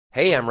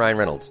Hey, I'm Ryan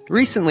Reynolds.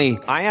 Recently,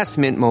 I asked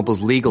Mint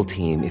Mobile's legal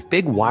team if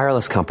big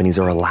wireless companies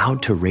are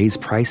allowed to raise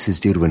prices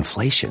due to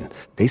inflation.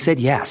 They said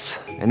yes.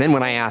 And then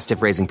when I asked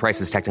if raising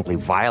prices technically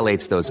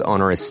violates those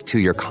onerous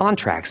two-year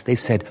contracts, they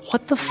said,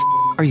 "What the f***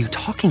 are you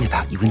talking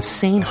about, you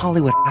insane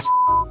Hollywood ass?"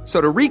 So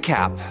to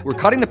recap, we're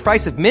cutting the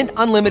price of Mint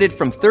Unlimited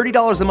from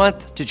 $30 a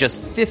month to just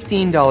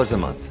 $15 a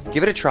month.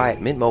 Give it a try at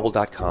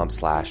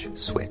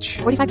mintmobile.com/switch.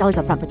 $45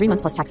 up front for 3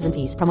 months plus taxes and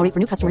fees. Promo rate for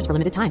new customers for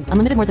limited time.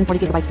 Unlimited more than 40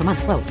 gigabytes per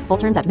month. Slows full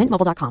terms at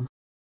mintmobile.com.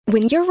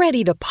 When you're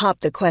ready to pop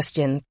the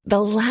question, the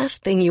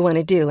last thing you want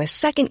to do is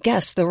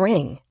second-guess the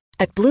ring.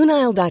 At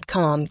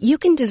BlueNile.com, you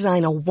can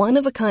design a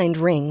one-of-a-kind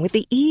ring with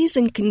the ease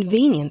and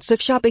convenience of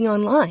shopping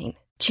online.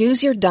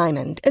 Choose your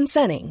diamond and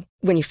setting.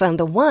 When you find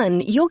the one,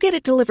 you'll get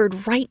it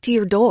delivered right to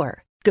your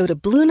door. Go to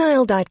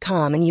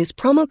BlueNile.com and use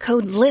promo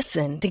code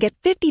LISTEN to get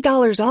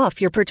 $50 off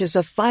your purchase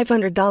of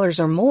 $500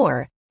 or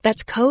more.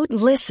 That's code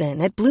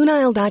LISTEN at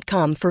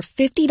BlueNile.com for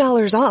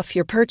 $50 off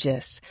your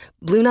purchase.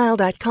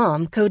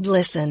 BlueNile.com, code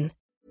LISTEN.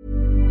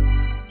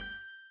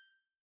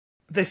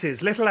 This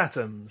is Little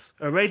Atoms,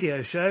 a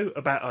radio show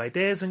about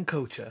ideas and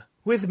culture.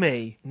 With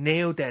me,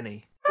 Neil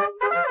Denny.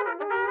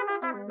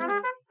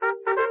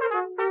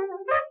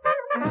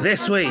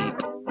 This week,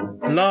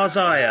 Lars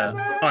Eier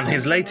on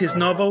his latest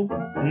novel,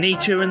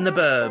 Nietzsche and the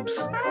Burbs.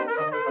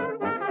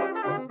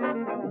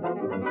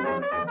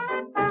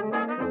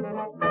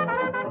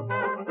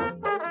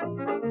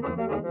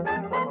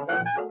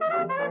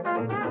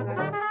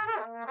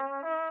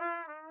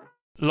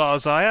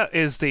 Lars Eier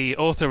is the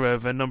author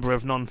of a number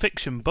of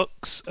non-fiction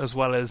books, as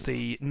well as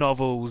the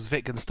novels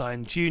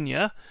Wittgenstein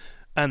Jr.,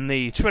 and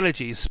the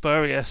trilogies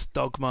Spurious,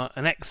 Dogma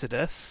and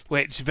Exodus,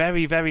 which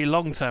very, very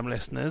long-term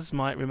listeners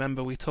might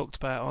remember we talked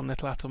about on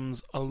Little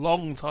Atoms a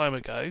long time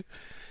ago.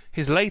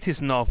 His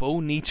latest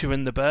novel, Nietzsche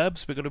and the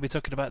Burbs, we're going to be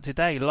talking about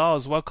today.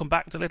 Lars, welcome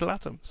back to Little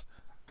Atoms.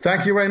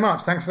 Thank you very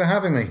much. Thanks for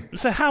having me.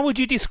 So how would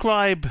you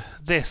describe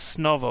this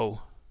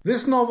novel?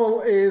 This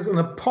novel is an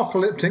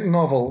apocalyptic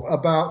novel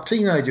about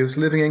teenagers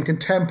living in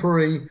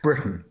contemporary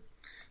Britain.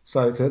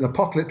 So it's an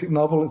apocalyptic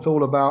novel. It's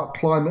all about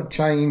climate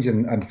change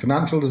and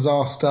financial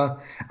disaster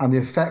and the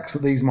effects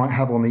that these might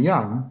have on the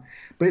young.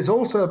 But it's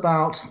also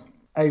about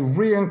a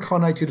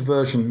reincarnated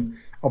version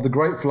of the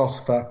great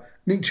philosopher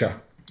Nietzsche.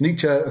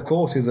 Nietzsche, of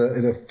course, is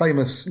a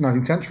famous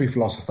 19th century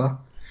philosopher.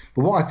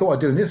 But what I thought I'd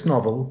do in this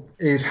novel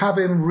is have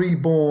him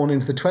reborn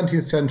into the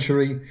 20th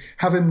century,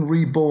 have him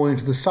reborn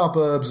into the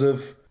suburbs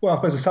of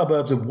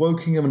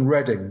Wokingham and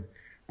Reading,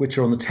 which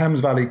are on the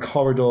Thames Valley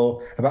corridor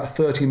about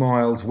 30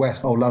 miles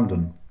west of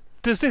London.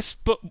 Does this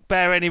book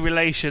bear any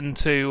relation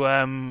to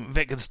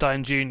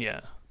Wittgenstein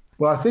Jr.?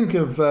 Well, I think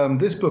of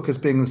this book as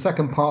being the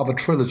second part of a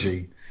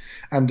trilogy.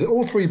 And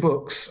all three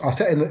books are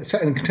set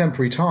in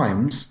contemporary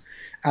times,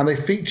 and they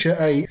feature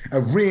a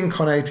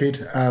reincarnated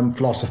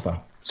philosopher.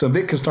 So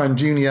Wittgenstein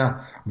Jr.,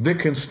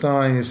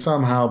 Wittgenstein is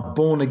somehow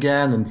born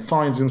again and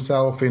finds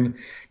himself in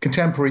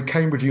contemporary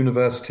Cambridge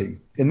University.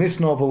 In this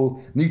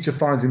novel, Nietzsche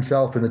finds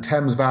himself in the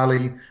Thames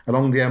Valley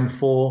along the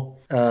M4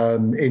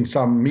 in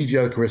some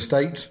mediocre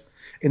estate.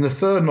 In the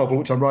third novel,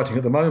 which I'm writing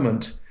at the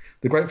moment,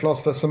 the great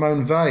philosopher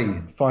Simone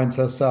Weil finds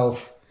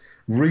herself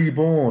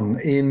reborn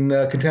in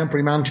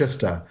contemporary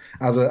Manchester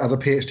as a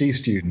PhD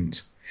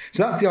student.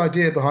 So that's the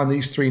idea behind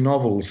these three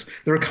novels.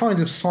 They're a kind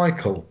of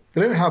cycle.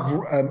 They don't have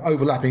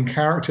overlapping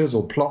characters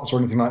or plots or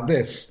anything like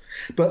this,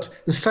 but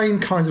the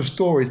same kind of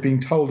story is being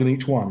told in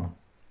each one.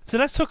 So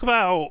let's talk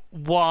about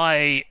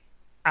why,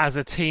 as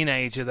a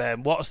teenager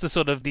then, what's the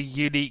sort of the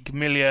unique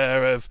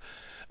milieu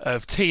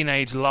of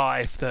teenage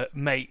life that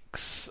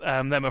makes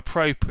them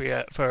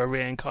appropriate for a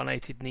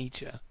reincarnated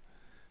Nietzsche?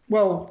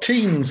 Well,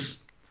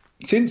 teens,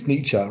 since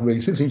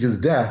Nietzsche's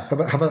death,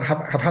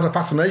 have had a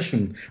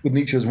fascination with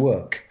Nietzsche's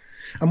work.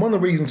 And one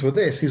of the reasons for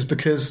this is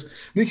because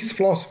Nietzsche's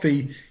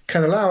philosophy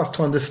can allow us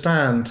to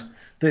understand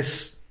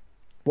this,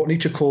 what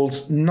Nietzsche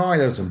calls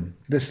nihilism,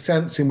 this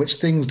sense in which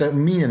things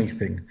don't mean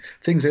anything,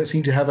 things don't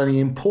seem to have any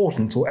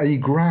importance or any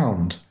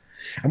ground.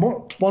 And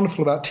what's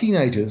wonderful about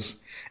teenagers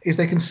is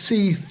they can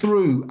see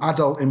through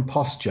adult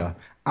imposture,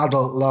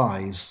 adult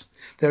lies.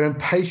 They're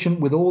impatient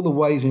with all the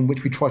ways in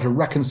which we try to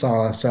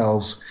reconcile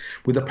ourselves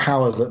with the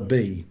powers that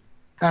be.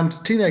 And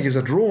teenagers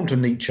are drawn to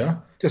Nietzsche,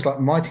 just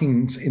like my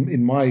teens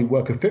in my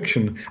work of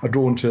fiction are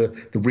drawn to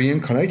the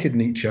reincarnated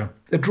Nietzsche.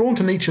 They're drawn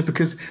to Nietzsche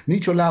because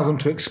Nietzsche allows them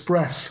to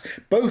express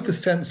both the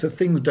sense that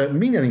things don't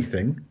mean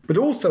anything, but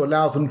also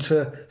allows them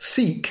to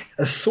seek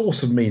a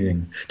source of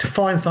meaning, to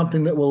find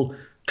something that will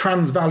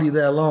transvalue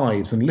their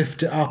lives and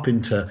lift it up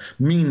into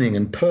meaning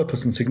and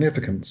purpose and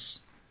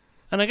significance.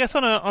 And I guess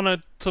on a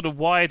sort of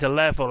wider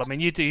level, I mean,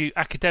 you do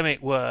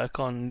academic work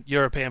on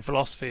European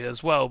philosophy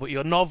as well, but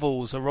your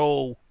novels are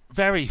all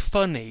very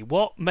funny.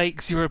 What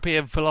makes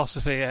European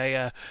philosophy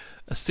a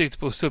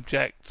suitable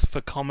subject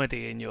for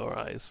comedy in your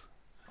eyes?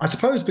 I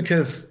suppose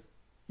because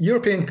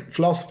European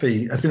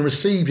philosophy has been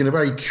received in a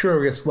very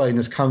curious way in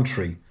this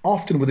country,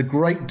 often with a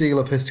great deal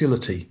of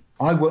hostility.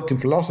 I worked in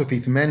philosophy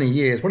for many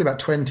years, probably about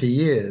 20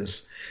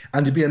 years,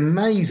 and you'd be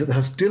amazed at the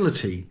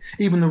hostility,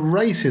 even the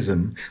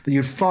racism that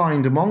you'd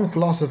find among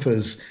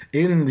philosophers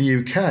in the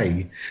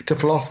UK to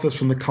philosophers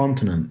from the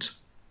continent.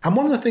 And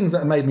one of the things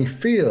that made me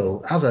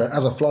feel, as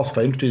a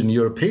philosopher interested in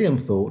European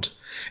thought,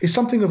 is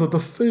something of a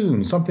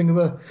buffoon, something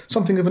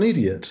of an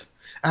idiot.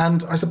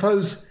 And I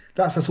suppose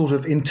that's a sort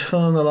of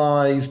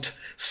internalized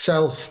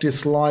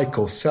self-dislike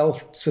or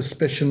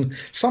self-suspicion,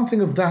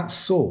 something of that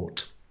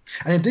sort.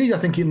 And indeed, I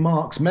think it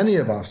marks many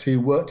of us who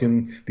worked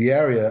in the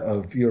area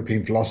of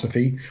European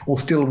philosophy or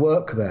still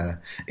work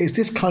there. It's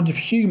this kind of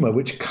humour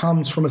which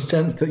comes from a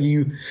sense that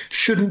you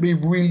shouldn't be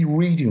really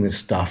reading this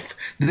stuff.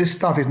 This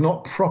stuff is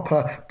not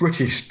proper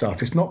British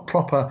stuff. It's not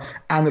proper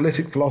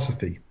analytic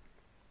philosophy.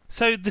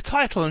 So the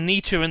title,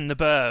 Nietzsche and the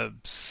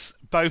Burbs,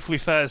 both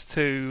refers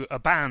to a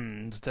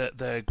band that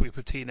the group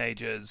of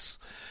teenagers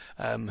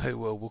who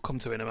we'll come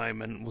to in a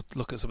moment. We'll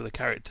look at some of the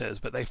characters,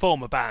 but they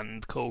form a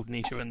band called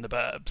Nietzsche and the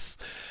Burbs.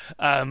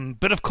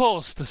 But of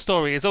course, the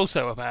story is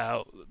also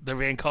about the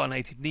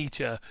reincarnated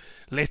Nietzsche,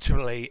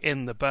 literally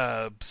in the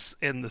burbs,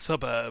 in the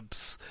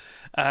suburbs.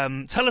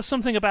 Tell us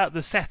something about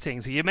the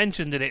setting. So you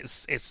mentioned that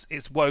it's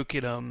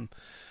Wokingham,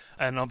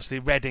 and obviously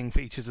Reading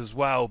features as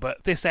well,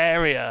 but this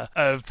area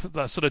of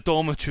the sort of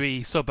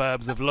dormitory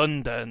suburbs of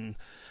London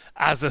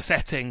as a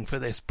setting for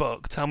this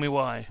book, tell me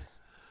why.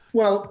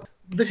 Well,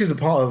 this is a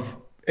part of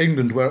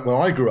England where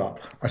I grew up.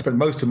 I spent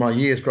most of my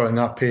years growing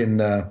up in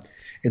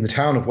the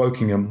town of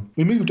Wokingham.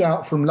 We moved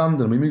out from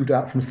London. We moved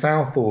out from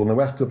Southall in the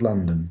west of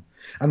London.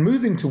 And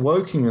moving to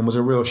Wokingham was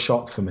a real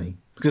shock for me.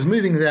 Because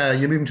moving there,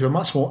 you're moving to a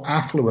much more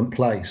affluent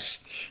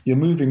place. You're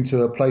moving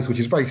to a place which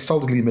is very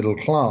solidly middle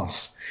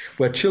class,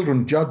 where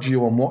children judge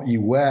you on what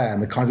you wear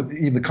and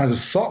even the kinds of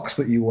socks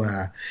that you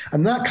wear.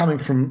 And that coming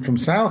from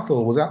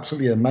Southall was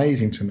absolutely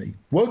amazing to me.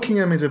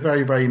 Wokingham is a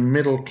very, very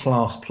middle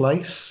class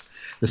place.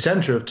 The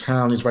centre of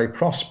town is very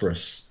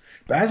prosperous.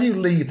 But as you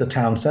leave the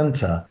town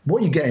centre,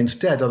 what you get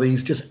instead are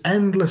these just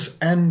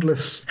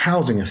endless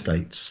housing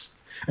estates.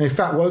 And in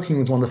fact,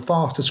 Wokingham is one of the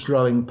fastest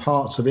growing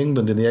parts of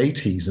England in the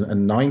 80s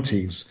and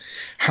 90s.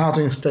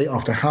 Housing estate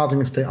after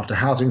housing estate after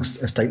housing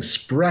estate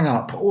sprang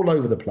up all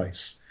over the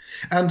place.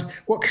 And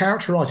what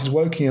characterises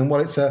Wokingham?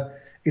 Well, it's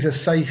a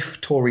safe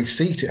Tory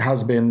seat. It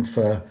has been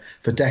for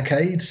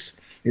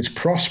decades. It's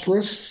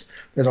prosperous.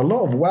 There's a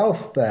lot of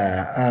wealth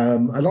there.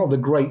 A lot of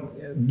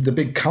the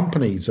big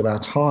companies of our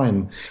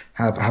time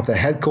have their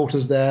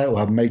headquarters there or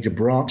have major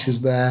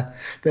branches there.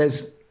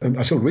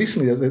 I saw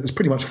recently there's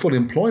pretty much full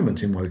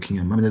employment in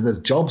Wokingham. I mean, there's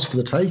jobs for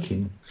the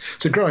taking.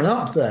 So growing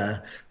up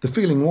there, the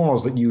feeling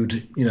was that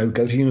you'd,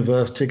 go to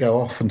university,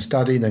 go off and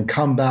study, then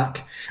come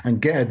back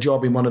and get a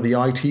job in one of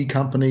the IT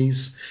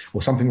companies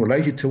or something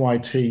related to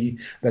IT.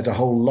 There's a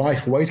whole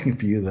life waiting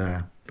for you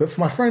there. But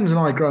for my friends and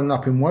I growing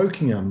up in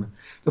Wokingham,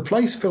 the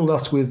place filled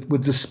us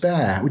with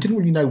despair. We didn't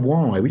really know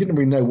why. We didn't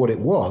really know what it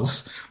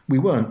was. We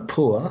weren't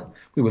poor.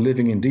 We were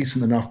living in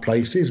decent enough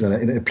places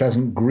in a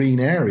pleasant green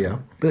area.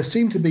 But there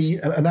seemed to be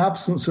an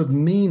absence of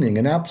meaning,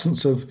 an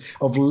absence of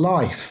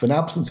life, an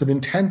absence of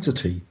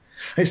intensity.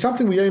 And it's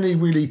something we only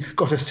really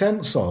got a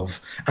sense of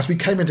as we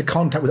came into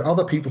contact with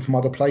other people from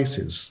other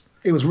places.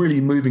 It was really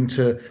moving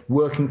to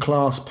working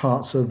class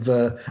parts of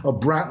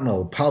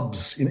Bracknell,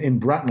 pubs in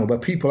Bracknell, where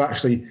people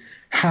actually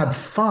had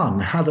fun,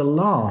 had a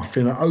laugh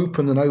in an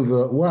open and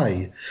overt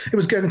way. It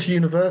was going to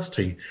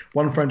university.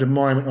 One friend of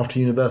mine went off to the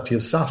University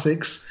of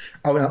Sussex.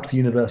 I went up to the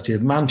University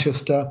of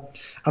Manchester.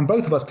 And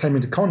both of us came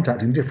into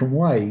contact in different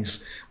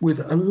ways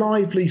with a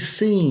lively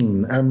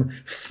scene,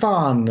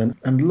 fun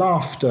and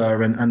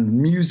laughter and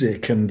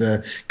music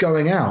and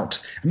going out.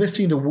 And this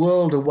seemed a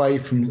world away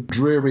from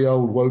dreary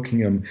old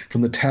Wokingham, from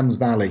the Thames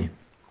Valley.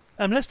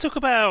 Let's talk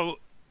about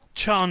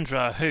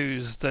Chandra,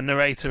 who's the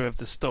narrator of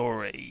the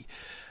story.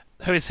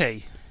 Who is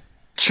he?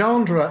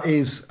 Chandra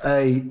is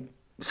a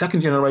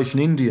second-generation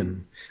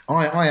Indian.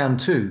 I am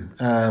too.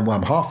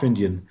 I'm half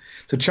Indian.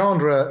 So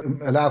Chandra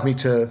allows me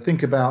to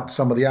think about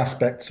some of the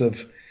aspects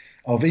of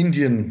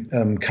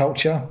Indian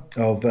culture,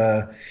 of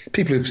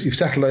people who've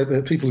settled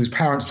over, people whose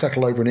parents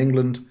settled over in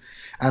England,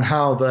 and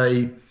how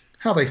they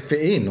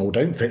fit in or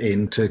don't fit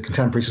into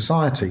contemporary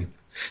society.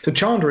 So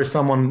Chandra is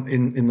someone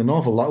in the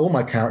novel, like all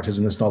my characters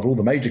in this novel, all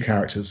the major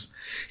characters.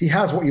 He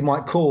has what you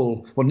might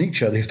call, what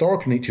Nietzsche, the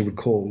historical Nietzsche, would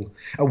call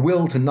a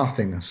will to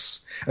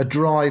nothingness, a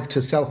drive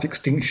to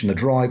self-extinction, a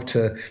drive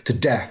to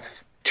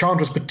death.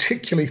 Chandra is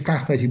particularly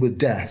fascinated with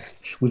death,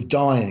 with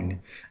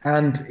dying.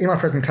 And in my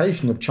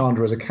presentation of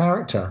Chandra as a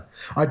character,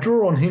 I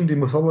draw on Hindu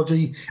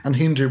mythology and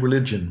Hindu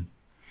religion.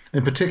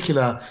 In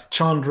particular,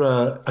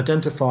 Chandra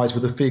identifies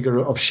with the figure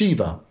of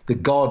Shiva, the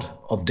god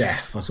of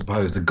death, I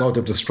suppose, the god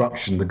of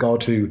destruction, the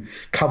god who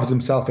covers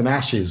himself in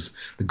ashes,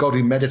 the god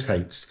who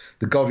meditates,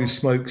 the god who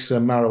smokes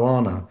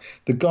marijuana,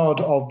 the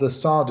god of the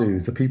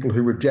sadhus, the people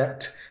who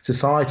reject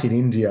society in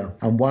India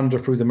and wander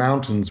through the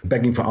mountains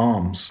begging for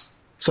alms.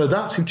 So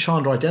that's who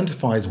Chandra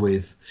identifies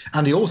with.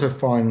 And he also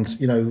finds,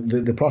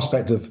 the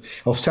prospect of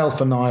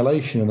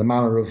self-annihilation in the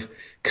manner of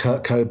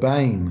Kurt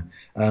Cobain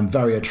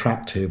very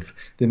attractive.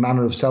 The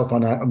manner of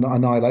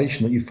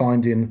self-annihilation that you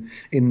find in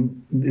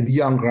the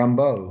young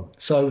Rimbaud.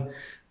 So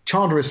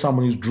Chandra is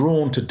someone who's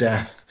drawn to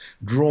death,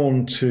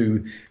 drawn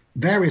to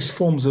various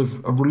forms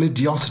of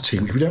religiosity,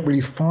 which we don't really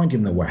find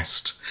in the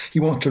West. He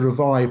wants to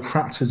revive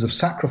practices of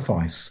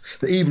sacrifice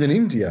that even in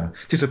India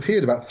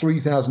disappeared about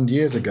 3,000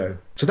 years ago.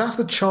 So that's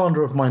the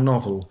Chandra of my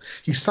novel.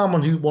 He's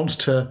someone who wants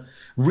to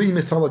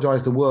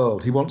re-mythologize the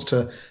world. He wants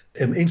to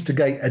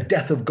instigate a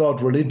death of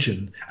God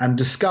religion and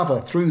discover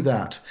through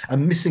that a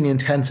missing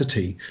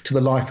intensity to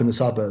the life in the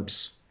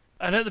suburbs.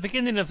 And at the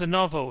beginning of the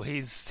novel,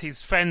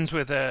 he's friends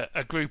with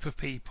a group of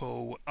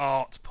people,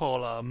 Art,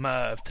 Paula,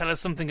 Merv. Tell us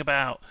something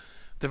about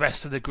the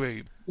rest of the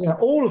group. Yeah,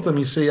 all of them,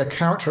 you see, are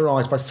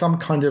characterized by some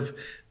kind of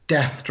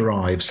death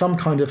drive, some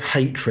kind of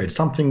hatred,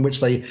 something which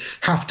they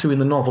have to, in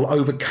the novel,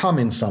 overcome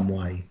in some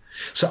way.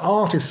 So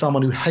Art is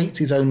someone who hates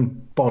his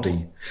own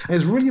body. And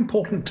it's really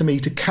important to me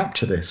to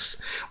capture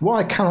this. What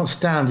I cannot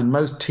stand in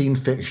most teen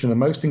fiction and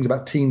most things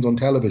about teens on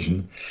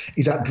television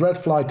is that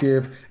dreadful idea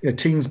of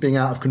teens being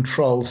out of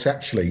control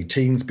sexually,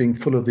 teens being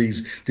full of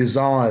these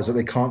desires that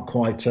they can't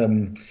quite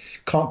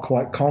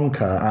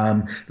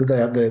conquer,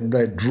 that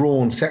they're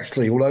drawn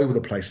sexually all over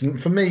the place.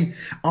 And for me,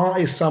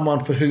 Art is someone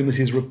for whom this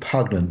is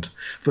repugnant,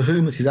 for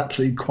whom this is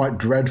absolutely quite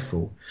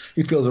dreadful.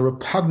 He feels a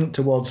repugnant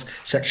towards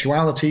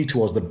sexuality,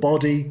 towards the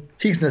body.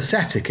 He's an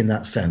ascetic in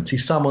that sense.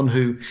 He's someone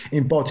who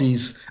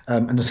embodies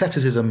an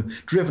asceticism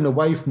driven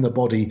away from the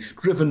body,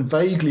 driven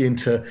vaguely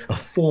into a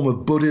form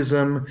of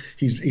Buddhism.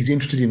 He's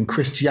interested in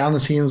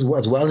Christianity as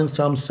well in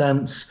some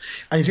sense,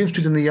 and he's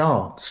interested in the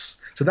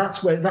arts. So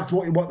that's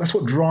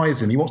what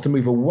drives him. He wants to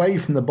move away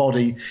from the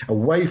body,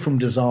 away from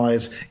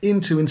desires,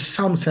 into, in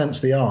some sense,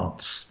 the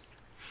arts.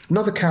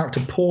 Another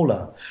character,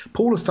 Paula.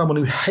 Paula's someone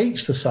who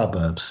hates the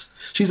suburbs.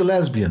 She's a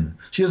lesbian.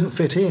 She doesn't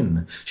fit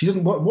in.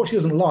 What she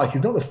doesn't like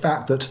is not the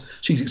fact that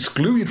she's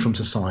excluded from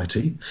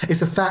society. It's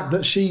the fact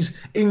that she's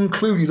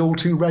included all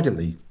too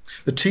readily.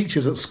 The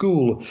teachers at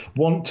school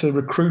want to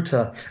recruit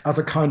her as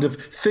a kind of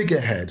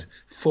figurehead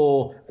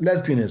for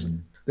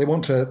lesbianism. They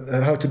want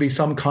her to be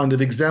some kind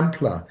of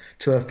exemplar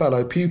to her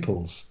fellow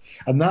pupils.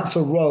 And that's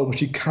a role which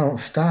she cannot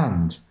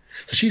stand.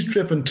 So she's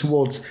driven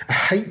towards a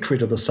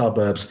hatred of the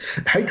suburbs,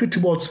 hatred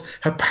towards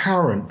her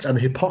parents and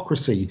the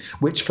hypocrisy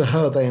which for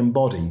her they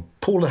embody.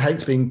 Paula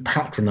hates being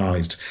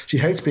patronised. She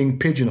hates being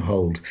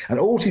pigeonholed. And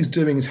all she's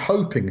doing is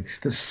hoping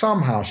that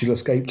somehow she'll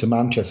escape to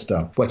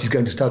Manchester, where she's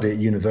going to study at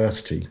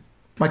university.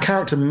 My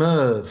character,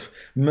 Merv.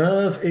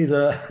 Merv is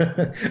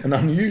an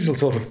unusual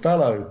sort of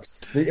fellow.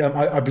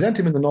 I present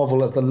him in the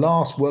novel as the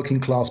last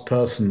working-class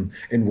person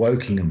in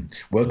Wokingham.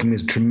 Wokingham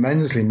is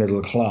tremendously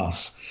middle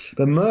class.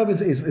 But Merv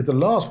is the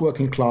last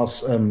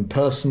working-class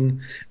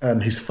person.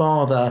 His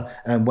father,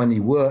 when he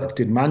worked,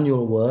 did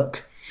manual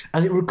work.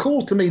 And it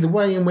recalls to me the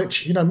way in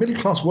which,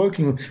 middle-class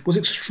Wokingham was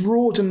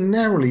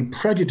extraordinarily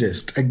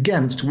prejudiced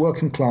against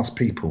working-class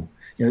people.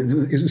 It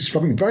was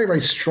probably very, very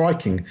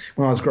striking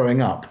when I was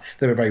growing up.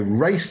 They were very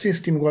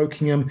racist in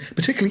Wokingham,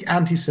 particularly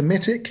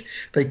anti-Semitic.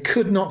 They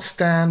could not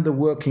stand the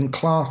working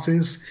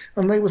classes,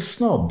 and they were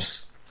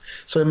snobs.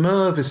 So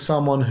Merv is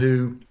someone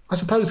who, I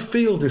suppose,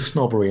 feels his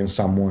snobbery in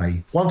some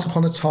way. Once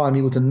upon a time,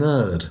 he was a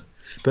nerd.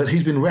 But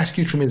he's been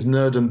rescued from his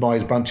nerdom by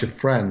his bunch of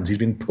friends. He's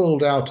been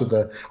pulled out of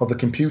the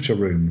computer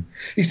room.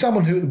 He's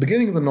someone who, at the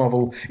beginning of the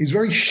novel, is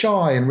very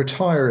shy and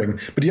retiring,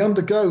 but he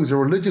undergoes a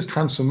religious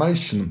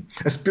transformation,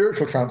 a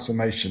spiritual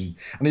transformation,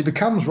 and he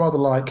becomes rather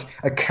like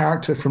a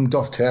character from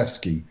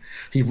Dostoevsky.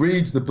 He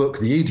reads the book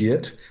The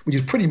Idiot, which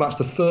is pretty much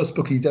the first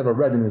book he's ever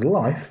read in his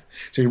life.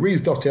 So he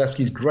reads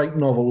Dostoevsky's great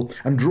novel,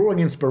 and drawing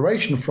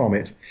inspiration from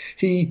it,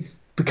 he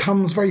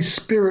becomes very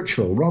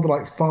spiritual, rather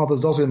like Father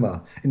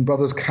Zosima in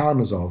Brothers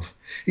Karamazov.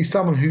 He's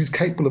someone who's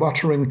capable of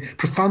uttering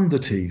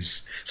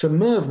profundities. So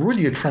Merv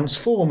really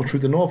transforms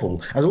through the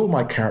novel, as all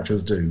my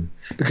characters do,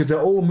 because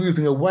they're all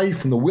moving away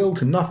from the will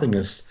to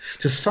nothingness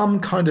to some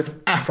kind of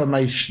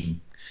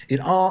affirmation. In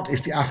Art,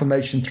 it's the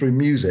affirmation through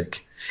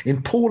music.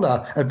 In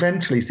Paula,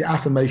 eventually, it's the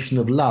affirmation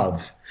of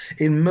love.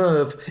 In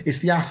Merv, it's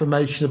the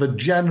affirmation of a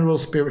general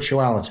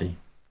spirituality.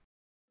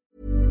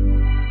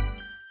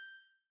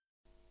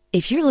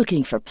 If you're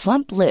looking for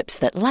plump lips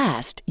that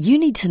last, you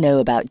need to know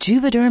about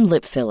Juvederm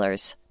lip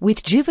fillers.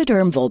 With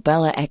Juvederm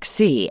Volbella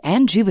XC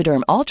and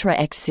Juvederm Ultra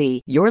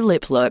XC, your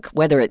lip look,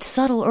 whether it's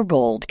subtle or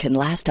bold, can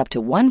last up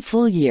to 1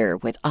 full year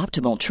with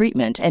optimal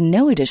treatment and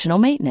no additional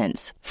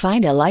maintenance.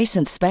 Find a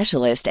licensed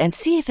specialist and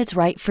see if it's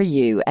right for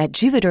you at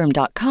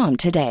Juvederm.com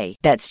today.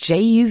 That's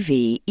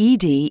JUVEDERM.com.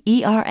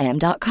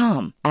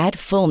 Add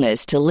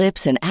fullness to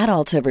lips in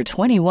adults over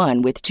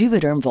 21 with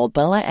Juvederm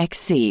Volbella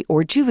XC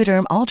or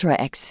Juvederm Ultra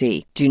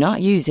XC. Do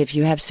not use if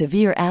you have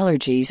severe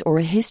allergies or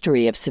a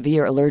history of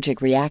severe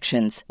allergic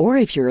reactions, or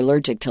if you're you're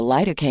allergic to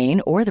lidocaine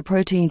or the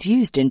proteins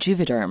used in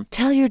Juvederm.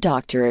 Tell your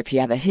doctor if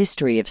you have a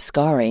history of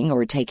scarring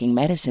or taking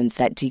medicines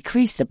that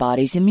decrease the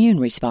body's immune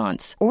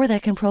response or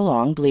that can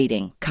prolong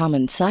bleeding.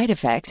 Common side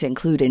effects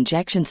include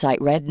injection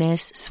site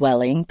redness,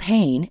 swelling,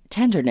 pain,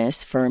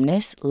 tenderness,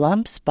 firmness,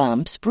 lumps,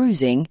 bumps,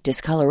 bruising,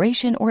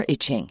 discoloration, or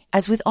itching.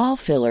 As with all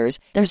fillers,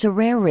 there's a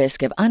rare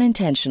risk of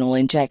unintentional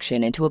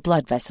injection into a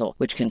blood vessel,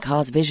 which can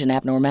cause vision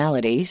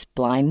abnormalities,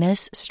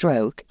 blindness,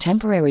 stroke,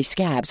 temporary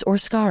scabs, or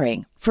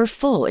scarring. For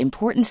full,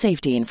 important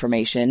safety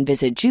information,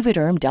 visit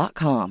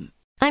Juvederm.com.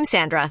 I'm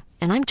Sandra,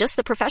 and I'm just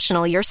the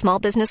professional your small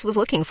business was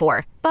looking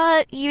for.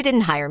 But you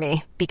didn't hire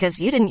me because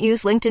you didn't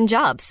use LinkedIn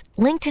Jobs.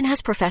 LinkedIn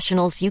has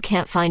professionals you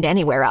can't find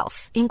anywhere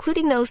else,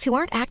 including those who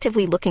aren't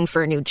actively looking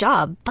for a new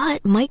job,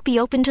 but might be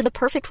open to the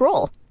perfect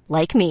role,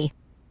 like me.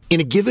 In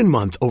a given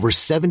month, over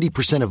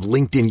 70% of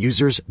LinkedIn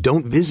users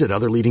don't visit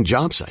other leading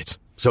job sites.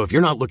 So if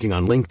you're not looking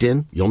on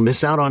LinkedIn, you'll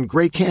miss out on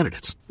great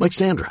candidates like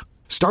Sandra.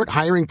 Start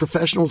hiring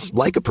professionals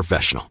like a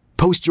professional.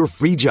 Post your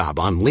free job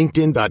on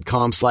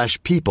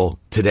linkedin.com/people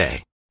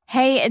today.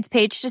 Hey, it's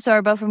Paige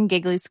DeSorbo from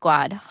Giggly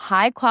Squad.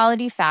 High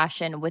quality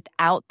fashion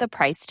without the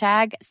price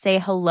tag. Say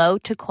hello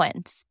to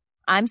Quince.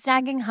 I'm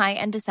snagging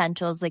high-end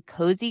essentials like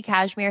cozy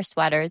cashmere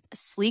sweaters,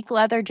 sleek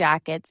leather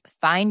jackets,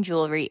 fine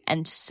jewelry,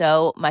 and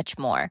so much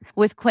more.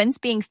 With Quince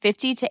being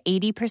 50 to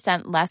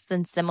 80% less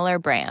than similar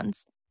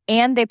brands.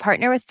 And they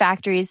partner with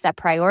factories that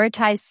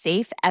prioritize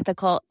safe,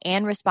 ethical,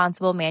 and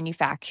responsible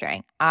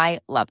manufacturing. I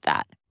love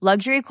that.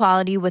 Luxury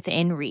quality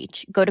within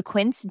reach. Go to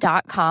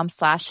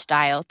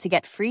quince.com/style to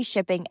get free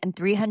shipping and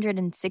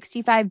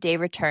 365-day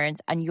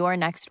returns on your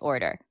next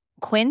order.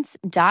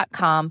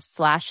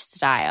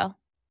 Quince.com/style.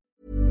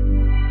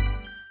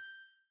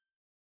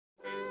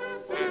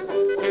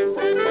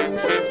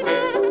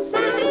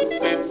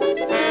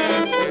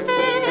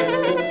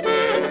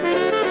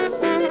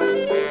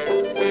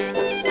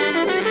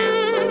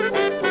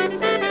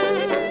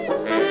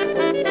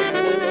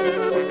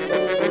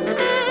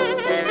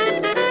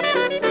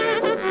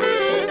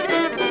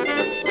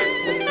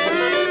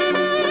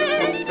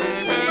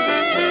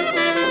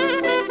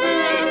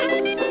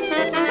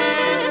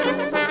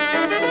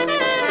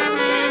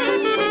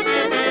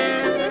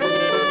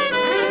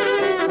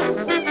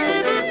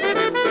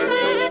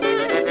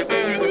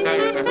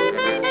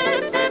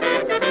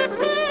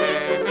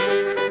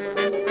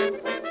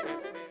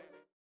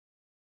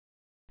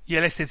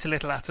 You're listening to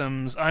Little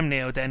Atoms. I'm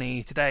Neil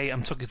Denny. Today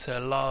I'm talking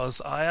to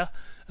Lars Eier,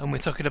 and we're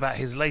talking about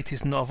his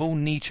latest novel,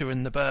 Nietzsche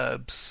and the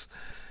Burbs.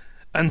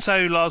 And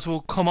so Lars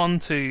will come on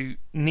to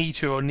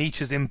Nietzsche, or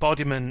Nietzsche's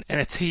embodiment in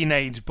a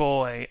teenage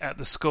boy at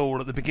the school.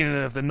 At the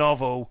beginning of the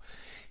novel,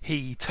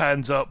 he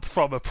turns up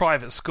from a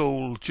private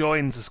school,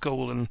 joins the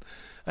school,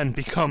 and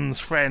becomes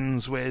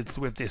friends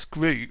with this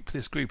group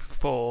of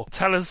four.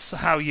 Tell us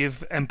how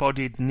you've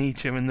embodied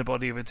Nietzsche in the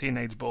body of a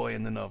teenage boy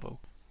in the novel.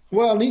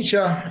 Well, Nietzsche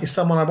is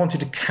someone I wanted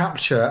to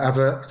capture as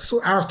a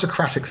sort of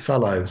aristocratic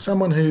fellow,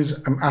 someone who's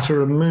at a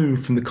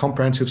remove from the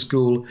comprehensive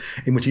school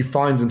in which he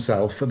finds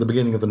himself at the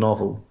beginning of the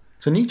novel.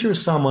 So Nietzsche is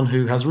someone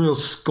who has real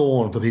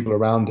scorn for people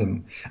around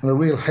him and a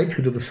real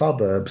hatred of the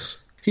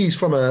suburbs. He's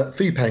from a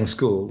fee-paying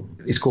school.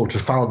 It's called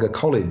Trafalgar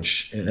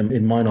College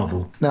in my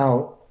novel.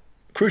 Now,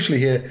 crucially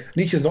here,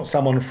 Nietzsche is not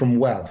someone from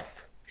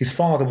wealth. His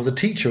father was a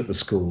teacher at the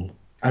school,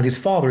 and his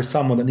father is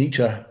someone that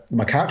Nietzsche,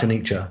 my character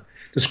Nietzsche,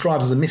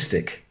 describes as a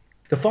mystic.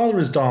 The father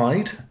has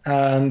died,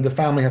 and the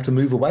family have to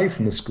move away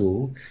from the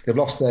school. They've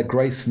lost their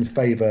grace and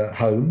favour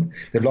home.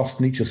 They've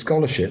lost Nietzsche's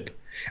scholarship.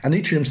 And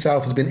Nietzsche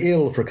himself has been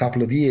ill for a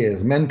couple of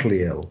years,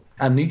 mentally ill.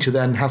 And Nietzsche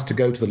then has to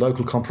go to the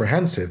local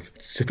comprehensive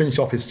to finish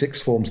off his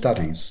sixth form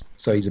studies.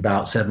 So he's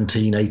about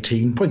 17,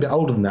 18, probably a bit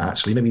older than that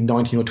actually, maybe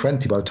 19 or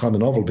 20 by the time the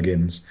novel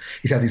begins.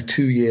 He has his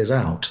 2 years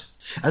out.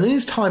 And in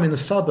his time in the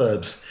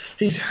suburbs,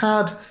 he's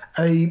had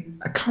a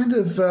kind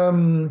of,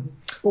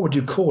 what would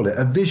you call it,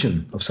 a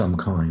vision of some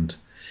kind.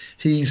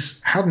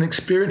 He's had an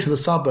experience of the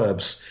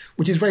suburbs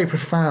which is very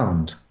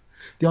profound.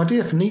 The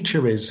idea for Nietzsche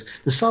is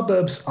the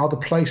suburbs are the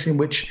place in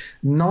which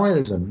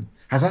nihilism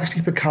has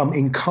actually become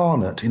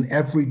incarnate in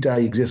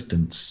everyday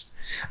existence.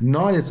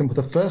 Nihilism, for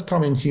the first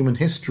time in human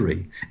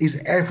history,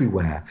 is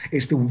everywhere.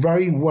 It's the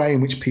very way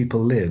in which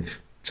people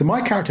live. So my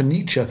character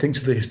Nietzsche thinks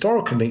of the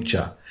historical Nietzsche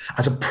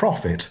as a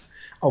prophet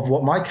of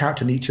what my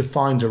character Nietzsche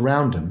finds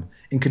around him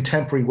in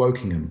contemporary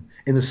Wokingham,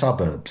 in the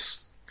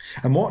suburbs.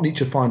 And what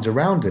Nietzsche finds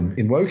around him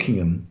in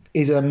Wokingham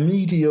is a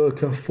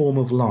mediocre form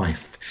of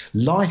life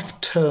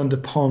turned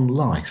upon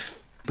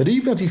life. But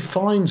even as he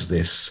finds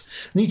this,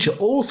 Nietzsche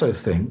also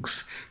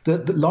thinks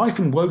that life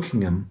in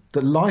Wokingham,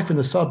 that life in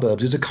the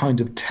suburbs is a kind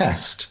of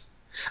test.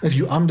 And if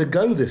you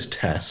undergo this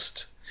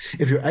test,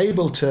 if you're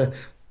able to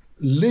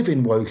live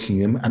in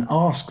Wokingham and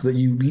ask that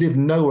you live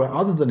nowhere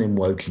other than in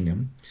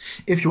Wokingham,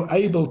 if you're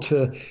able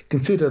to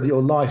consider that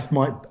your life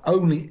might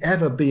only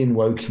ever be in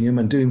Wokingham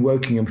and doing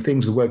Wokingham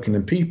things with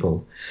Wokingham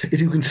people,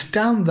 if you can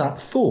stand that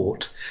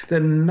thought,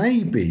 then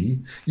maybe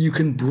you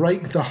can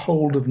break the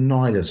hold of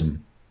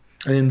nihilism.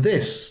 And in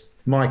this,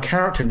 my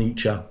character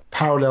Nietzsche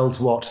parallels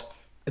what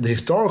the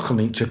historical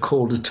Nietzsche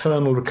called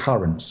eternal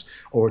recurrence,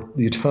 or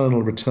the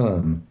eternal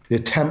return, the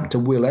attempt to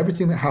will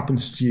everything that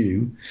happens to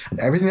you and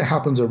everything that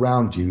happens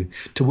around you,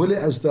 to will it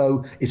as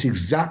though it's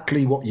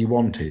exactly what you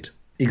wanted,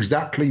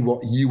 exactly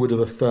what you would have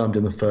affirmed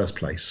in the first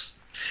place.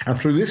 And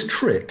through this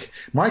trick,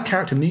 my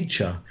character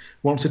Nietzsche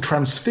wants to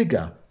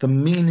transfigure the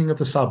meaning of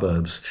the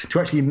suburbs, to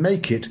actually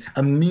make it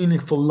a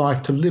meaningful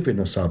life to live in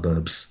the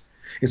suburbs.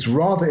 It's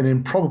rather an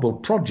improbable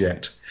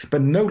project,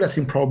 but no less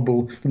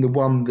improbable than the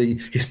one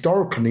the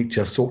historical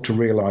Nietzsche sought to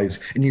realise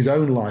in his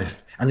own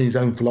life and in his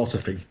own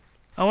philosophy.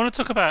 I want to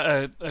talk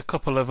about a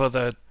couple of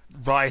other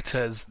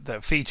writers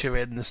that feature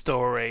in the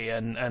story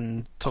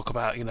and talk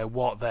about,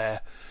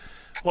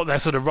 what their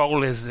sort of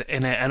role is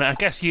in it. And I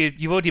guess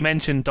you've already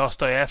mentioned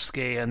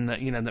Dostoevsky and that,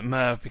 that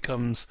Merv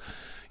becomes,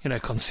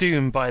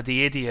 consumed by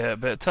the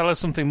idiot. But tell us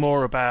something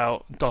more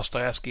about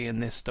Dostoevsky in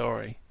this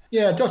story.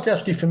 Yeah,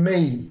 Dostoevsky for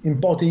me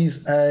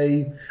embodies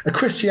a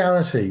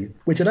Christianity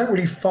which I don't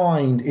really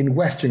find in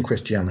Western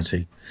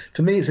Christianity.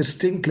 For me, it's a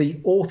distinctly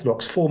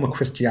orthodox form of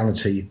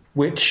Christianity,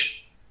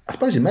 which I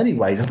suppose in many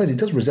ways, it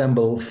does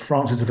resemble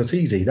Francis of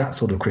Assisi, that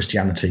sort of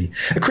Christianity.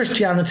 A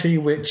Christianity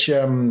which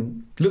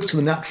looks to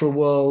the natural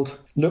world,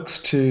 looks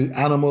to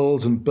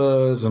animals and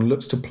birds and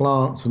looks to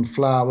plants and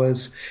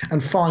flowers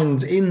and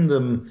finds in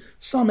them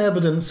some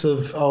evidence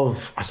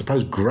of I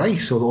suppose,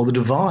 grace or the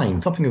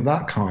divine, something of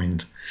that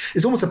kind.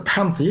 It's almost a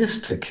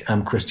pantheistic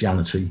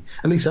Christianity.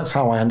 At least that's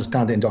how I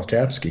understand it in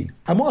Dostoevsky.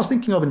 And what I was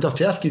thinking of in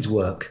Dostoevsky's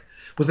work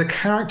was the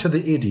character,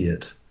 the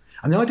idiot.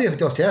 And the idea of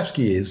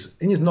Dostoevsky is,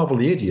 in his novel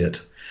The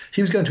Idiot,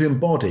 he was going to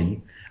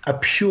embody a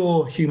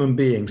pure human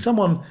being,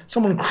 someone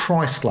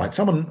Christ-like,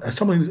 someone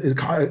who's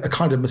a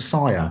kind of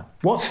Messiah.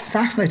 What's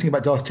fascinating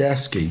about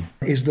Dostoevsky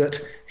is that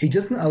he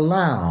doesn't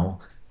allow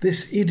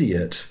this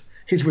idiot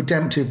his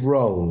redemptive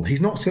role.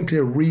 He's not simply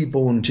a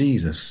reborn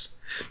Jesus,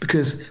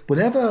 because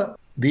whenever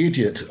the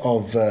idiot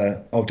of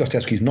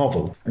Dostoevsky's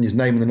novel, and his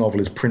name in the novel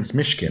is Prince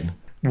Mishkin,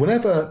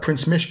 whenever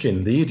Prince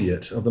Mishkin, the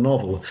idiot of the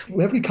novel,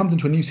 whenever he comes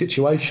into a new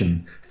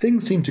situation,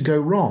 things seem to go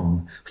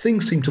wrong.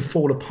 Things seem to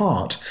fall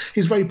apart.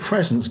 His very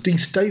presence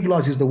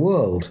destabilizes the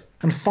world.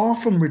 And far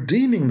from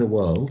redeeming the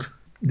world,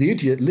 the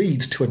idiot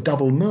leads to a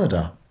double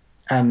murder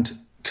and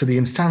to the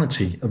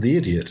insanity of the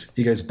idiot.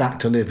 He goes back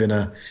to live in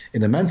a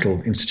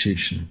mental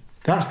institution.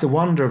 That's the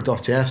wonder of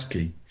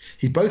Dostoevsky.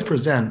 He both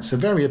presents a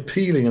very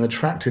appealing and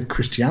attractive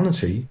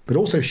Christianity, but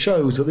also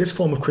shows that this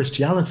form of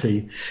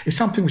Christianity is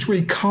something which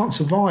really can't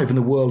survive in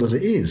the world as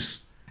it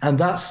is. And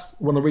that's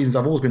one of the reasons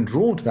I've always been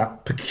drawn to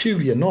that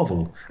peculiar novel.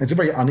 And it's a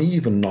very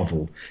uneven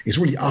novel. It's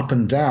really up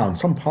and down.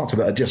 Some parts of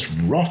it are just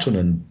rotten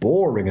and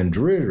boring and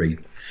dreary.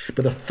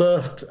 But the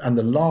first and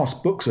the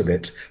last books of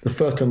it, the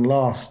first and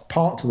last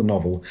parts of the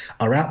novel,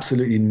 are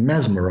absolutely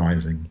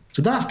mesmerizing.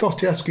 So that's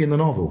Dostoevsky in the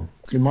novel,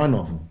 in my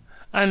novel.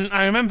 And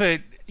I remember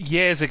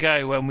years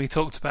ago when we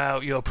talked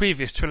about your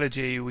previous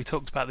trilogy, we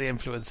talked about the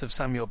influence of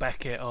Samuel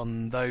Beckett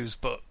on those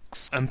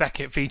books, and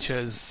Beckett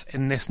features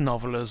in this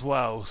novel as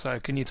well. So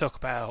can you talk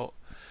about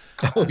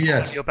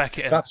your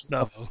Beckett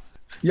novel?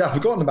 Yeah, I've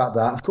forgotten about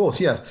that. Of course,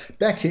 yes.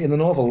 Beckett in the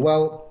novel.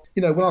 Well,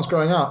 when I was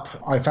growing up,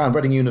 I found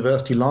Reading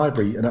University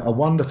Library a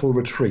wonderful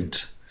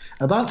retreat.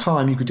 At that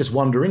time, you could just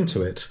wander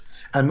into it.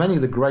 And many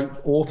of the great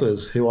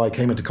authors who I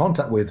came into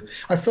contact with,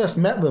 I first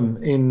met them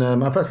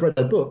I first read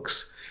their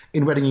books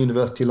in Reading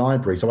University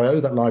Library, so I owe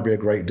that library a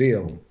great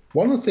deal.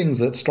 One of the things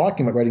that's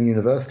striking about Reading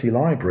University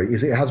Library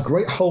is it has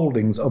great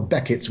holdings of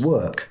Beckett's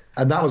work.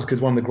 And that was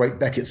because one of the great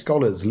Beckett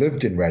scholars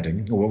lived in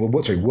Reading,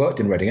 worked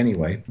in Reading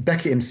anyway.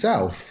 Beckett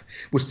himself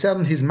was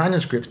selling his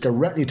manuscripts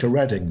directly to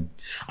Reading.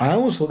 I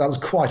always thought that was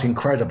quite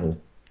incredible.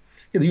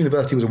 The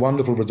university was a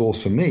wonderful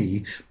resource for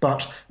me,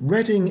 but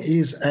Reading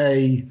is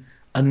a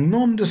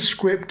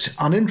nondescript,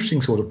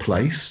 uninteresting sort of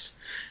place.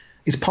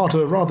 It's part of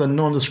a rather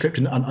nondescript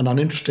and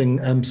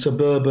uninteresting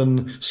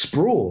suburban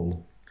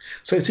sprawl.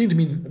 So it seemed to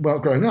me, while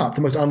growing up,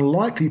 the most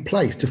unlikely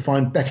place to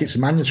find Beckett's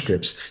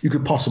manuscripts you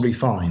could possibly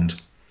find.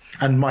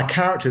 And my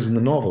characters in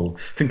the novel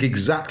think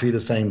exactly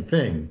the same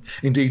thing.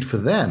 Indeed, for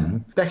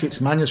them,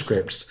 Beckett's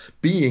manuscripts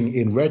being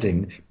in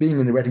Reading, being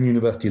in the Reading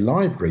University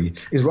Library,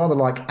 is rather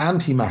like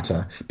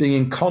antimatter being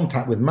in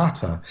contact with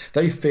matter.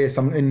 They fear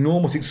some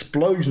enormous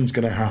explosion is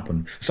going to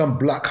happen, some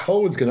black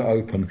hole is going to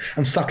open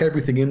and suck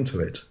everything into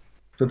it.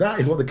 So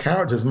that is what the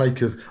characters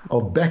make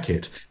of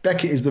Beckett.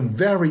 Beckett is the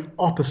very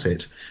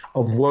opposite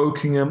of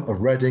Wokingham,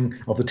 of Reading,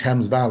 of the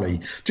Thames Valley,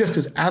 just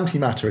as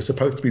antimatter is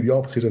supposed to be the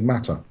opposite of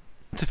matter.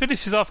 To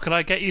finish this off, could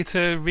I get you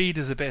to read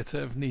us a bit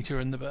of Nietzsche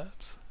and the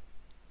Burbs?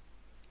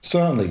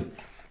 Certainly.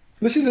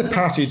 This is a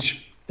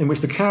passage in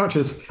which the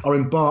characters are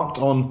embarked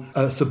on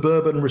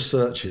suburban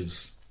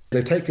researches.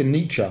 They've taken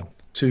Nietzsche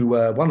to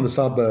one of the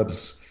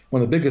suburbs,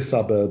 one of the biggest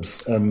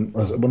suburbs, one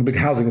of the big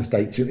housing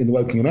estates in the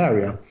Wokingham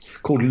area,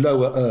 called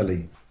Lower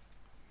Early,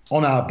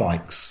 on our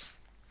bikes,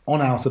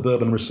 on our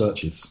suburban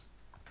researches.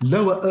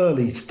 Lower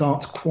Early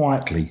starts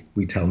quietly,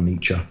 we tell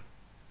Nietzsche.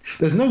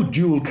 There's no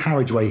dual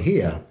carriageway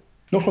here,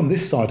 not on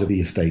this side of the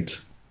estate.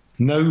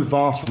 No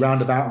vast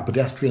roundabout with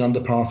pedestrian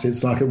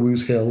underpasses like at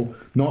Woos Hill,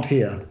 not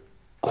here.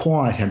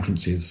 Quiet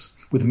entrances,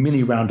 with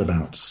mini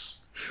roundabouts.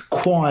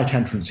 Quiet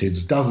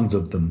entrances, dozens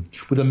of them,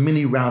 with a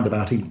mini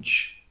roundabout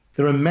each.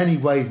 There are many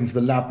ways into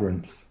the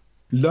labyrinth.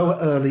 Lower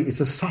Early is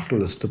the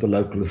subtlest of the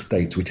local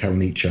estates, we tell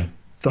Nietzsche.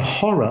 The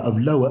horror of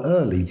Lower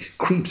Early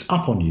creeps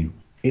up on you.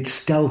 It's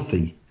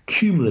stealthy,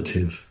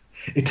 cumulative.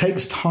 It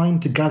takes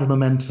time to gather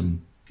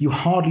momentum. You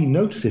hardly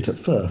notice it at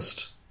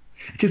first.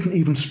 It isn't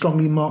even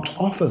strongly marked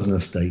off as an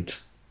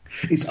estate.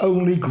 It's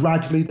only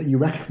gradually that you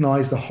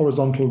recognise the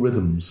horizontal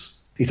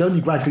rhythms. It's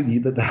only gradually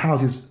that the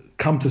houses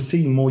come to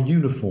seem more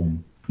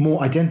uniform,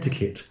 more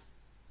identikit.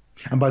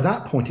 And by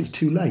that point, it's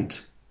too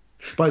late.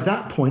 By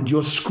that point,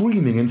 you're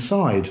screaming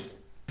inside.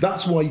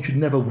 That's why you should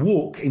never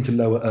walk into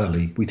Lower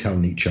Early, we tell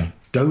Nietzsche.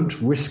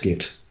 Don't risk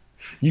it.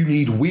 You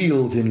need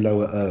wheels in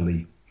Lower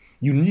Early.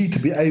 You need to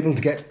be able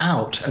to get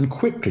out and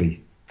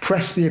quickly.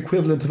 Press the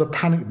equivalent of a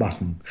panic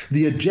button,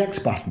 the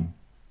eject button.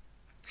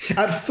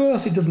 At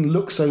first, it doesn't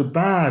look so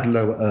bad,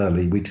 Lower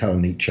Early, we tell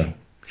Nietzsche.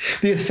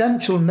 The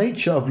essential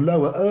nature of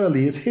Lower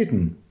Early is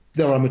hidden.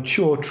 There are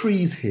mature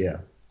trees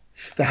here.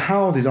 The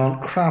houses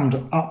aren't crammed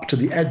up to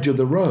the edge of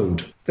the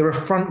road. There are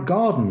front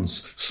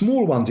gardens,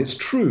 small ones, it's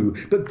true,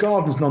 but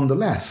gardens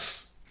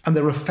nonetheless. And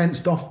there are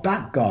fenced-off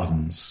back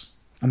gardens.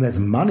 And there's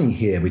money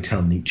here, we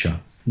tell Nietzsche.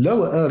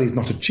 Lower Early is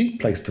not a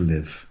cheap place to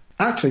live.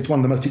 Actually, it's one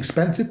of the most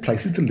expensive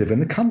places to live in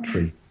the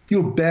country.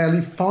 You'll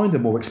barely find a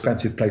more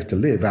expensive place to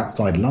live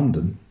outside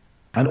London.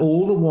 And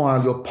all the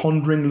while you're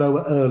pondering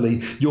Lower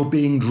Early, you're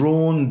being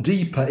drawn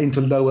deeper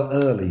into Lower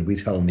Early, we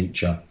tell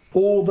Nietzsche.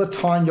 All the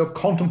time you're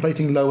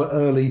contemplating Lower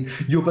Early,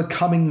 you're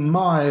becoming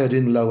mired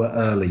in Lower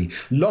Early,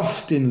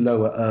 lost in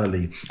Lower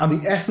Early. And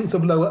the essence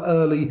of Lower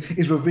Early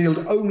is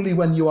revealed only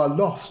when you are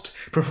lost,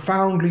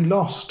 profoundly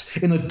lost,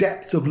 in the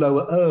depths of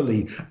Lower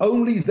Early.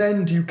 Only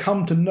then do you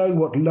come to know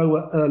what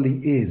Lower Early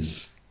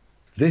is.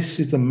 This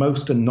is the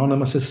most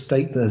anonymous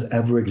estate that has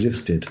ever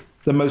existed,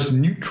 the most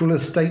neutral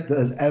estate that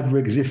has ever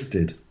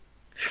existed.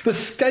 The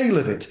scale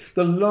of it,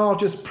 the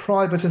largest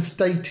private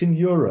estate in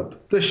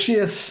Europe, the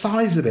sheer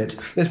size of it,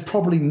 there's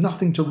probably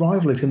nothing to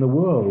rival it in the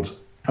world.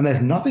 And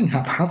there's nothing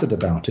haphazard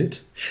about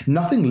it,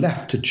 nothing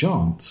left to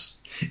chance.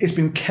 It's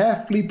been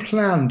carefully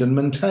planned and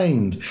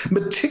maintained,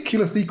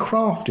 meticulously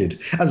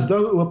crafted, as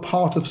though it were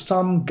part of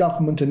some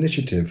government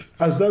initiative,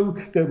 as though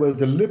there were a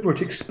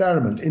deliberate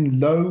experiment in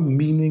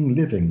low-meaning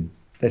living.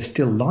 There's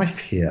still life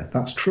here,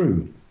 that's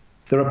true.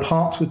 There are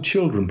parts with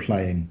children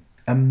playing.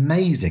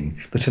 Amazing,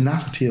 the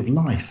tenacity of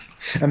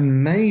life.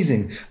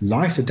 Amazing,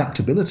 life's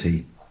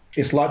adaptability.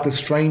 It's like the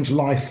strange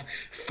life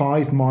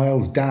 5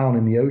 miles down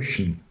in the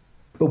ocean.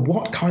 But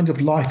what kind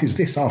of life is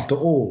this after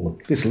all,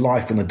 this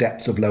life in the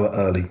depths of Lower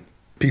Early?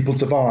 People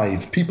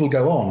survive, people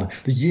go on,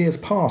 the years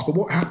pass, but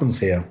what happens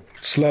here?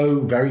 Slow,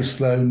 very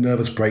slow,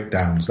 nervous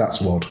breakdowns,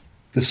 that's what.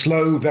 The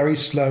slow, very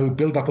slow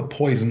build-up of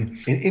poison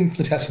in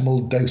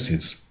infinitesimal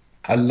doses.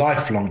 A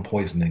lifelong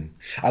poisoning,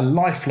 a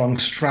lifelong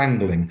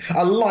strangling,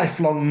 a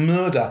lifelong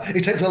murder.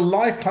 It takes a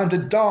lifetime to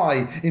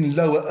die in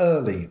Lower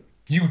Early.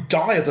 You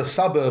die of the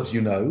suburbs,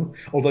 you know,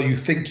 although you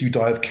think you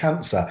die of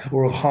cancer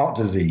or of heart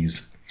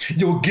disease.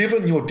 You're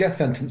given your death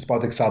sentence by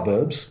the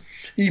suburbs,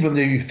 even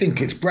though you think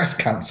it's breast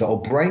cancer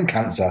or brain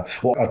cancer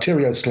or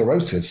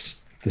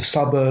arteriosclerosis. The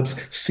suburbs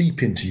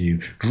seep into you,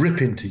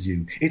 drip into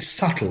you. It's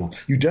subtle.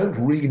 You don't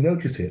really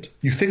notice it.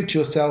 You think to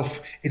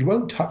yourself, it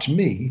won't touch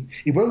me.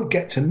 It won't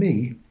get to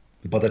me.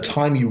 By the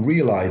time you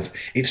realise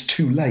it's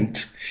too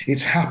late,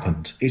 it's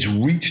happened. It's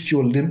reached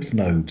your lymph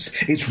nodes.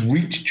 It's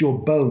reached your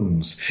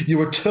bones.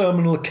 You're a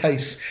terminal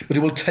case, but it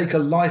will take a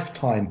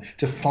lifetime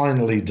to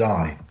finally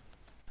die.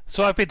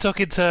 So I've been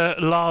talking to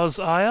Lars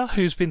Eyer,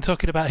 who's been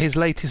talking about his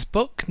latest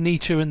book,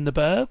 Nietzsche and the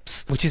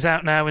Burbs, which is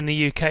out now in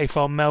the UK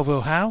from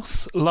Melville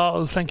House.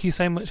 Lars, thank you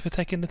so much for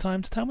taking the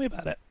time to tell me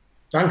about it.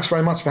 Thanks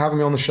very much for having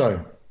me on the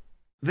show.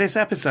 This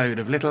episode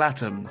of Little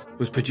Atoms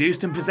was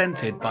produced and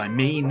presented by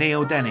me,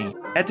 Neil Denny,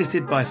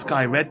 edited by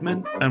Sky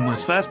Redman, and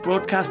was first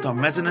broadcast on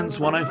Resonance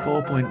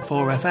 104.4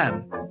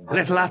 FM.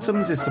 Little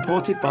Atoms is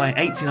supported by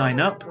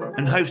 89UP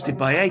and hosted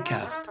by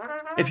Acast.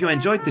 If you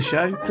enjoyed the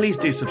show, please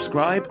do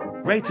subscribe,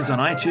 rate us on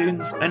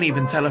iTunes, and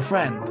even tell a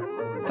friend.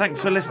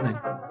 Thanks for listening.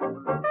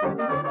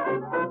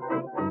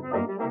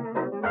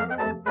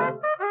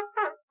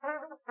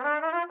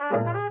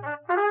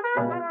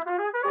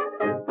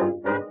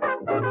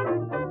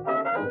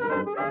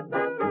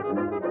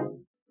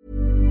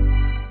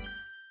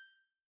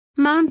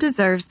 Mom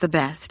deserves the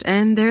best,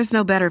 and there's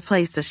no better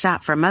place to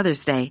shop for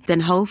Mother's Day than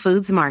Whole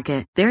Foods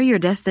Market. They're your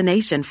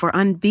destination for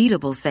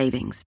unbeatable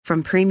savings,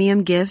 from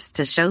premium gifts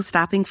to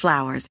show-stopping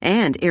flowers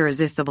and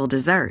irresistible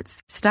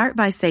desserts. Start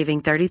by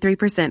saving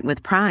 33%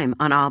 with Prime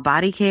on all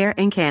body care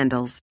and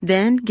candles.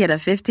 Then get a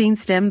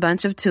 15-stem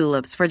bunch of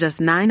tulips for just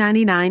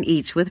 $9.99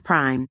 each with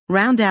Prime.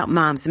 Round out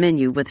Mom's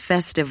menu with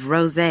festive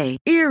rosé,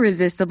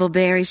 irresistible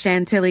berry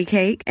chantilly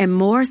cake, and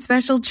more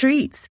special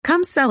treats.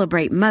 Come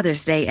celebrate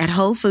Mother's Day at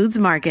Whole Foods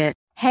Market.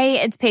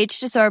 Hey, it's Paige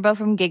DeSorbo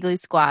from Giggly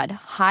Squad.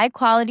 High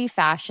quality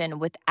fashion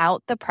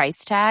without the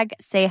price tag.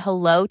 Say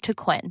hello to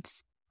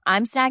Quince.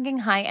 I'm snagging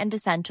high-end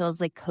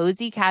essentials like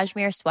cozy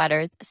cashmere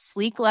sweaters,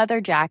 sleek leather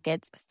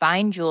jackets,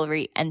 fine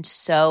jewelry, and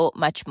so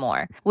much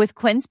more. With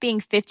Quince being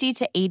 50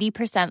 to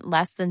 80%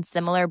 less than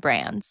similar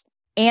brands.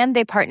 And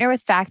they partner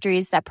with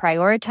factories that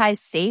prioritize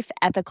safe,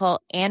 ethical,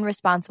 and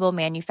responsible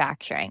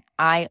manufacturing.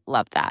 I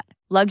love that.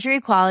 Luxury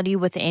quality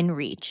within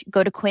reach.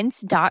 Go to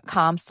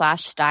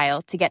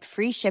quince.com/style to get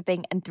free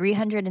shipping and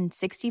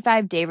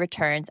 365-day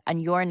returns on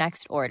your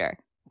next order.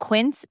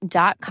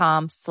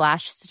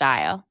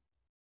 Quince.com/style.